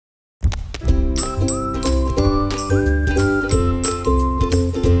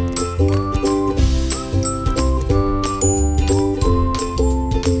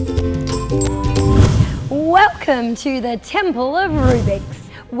Welcome to the Temple of Rubik,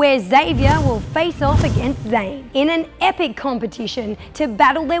 where Xavier will face off against Zane in an epic competition to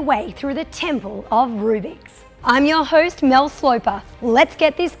battle their way through the Temple of Rubik. I'm your host, Mel Sloper. Let's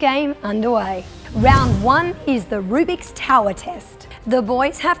get this game underway. Round 1 is the Rubik's Tower test. The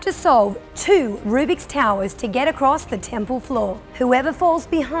boys have to solve 2 Rubik's Towers to get across the temple floor. Whoever falls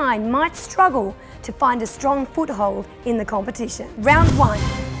behind might struggle to find a strong foothold in the competition. Round 1,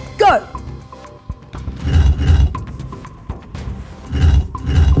 go!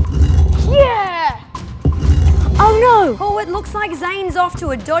 Yeah! Oh no! Oh, it looks like Zane's off to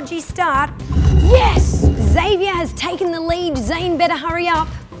a dodgy start. Yes! Xavier has taken the lead. Zane better hurry up.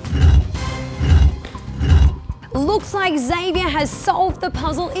 Looks like Xavier has solved the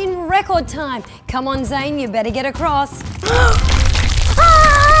puzzle in record time. Come on, Zane, you better get across.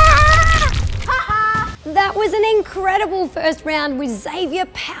 That was an incredible first round with Xavier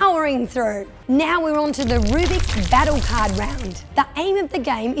powering through. Now we're on to the Rubik's Battle Card round. The aim of the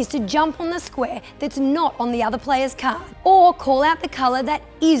game is to jump on the square that's not on the other player's card, or call out the colour that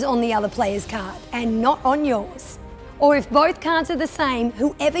is on the other player's card and not on yours. Or if both cards are the same,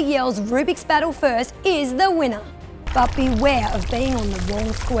 whoever yells Rubik's Battle first is the winner. But beware of being on the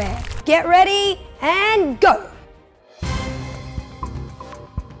wrong square. Get ready and go!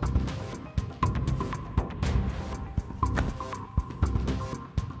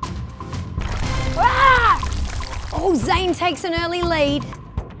 Oh, Zane takes an early lead.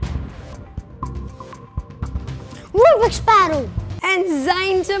 Rubik's Battle! And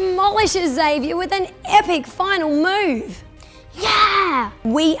Zane demolishes Xavier with an epic final move. Yeah!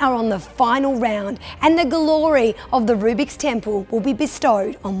 We are on the final round, and the glory of the Rubik's Temple will be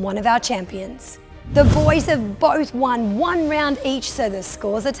bestowed on one of our champions. The boys have both won 1 round each, so the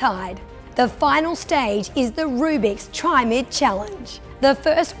scores are tied. The final stage is the Rubik's Triamid Challenge. The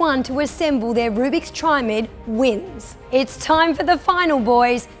first one to assemble their Rubik's Triamid wins. It's time for the final,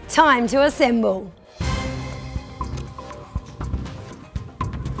 boys. Time to assemble.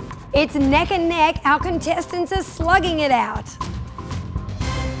 It's neck and neck. Our contestants are slugging it out.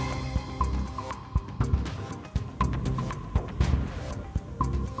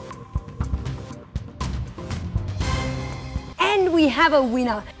 And we have a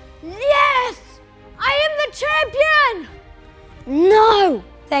winner. Yes! I am the champion! No!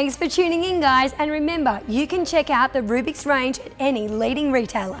 Thanks for tuning in, guys, and remember, you can check out the Rubik's range at any leading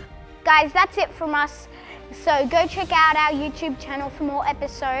retailer. Guys, that's it from us. So go check out our YouTube channel for more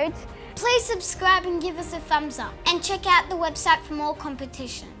episodes. Please subscribe and give us a thumbs up. And check out the website for more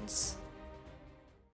competitions.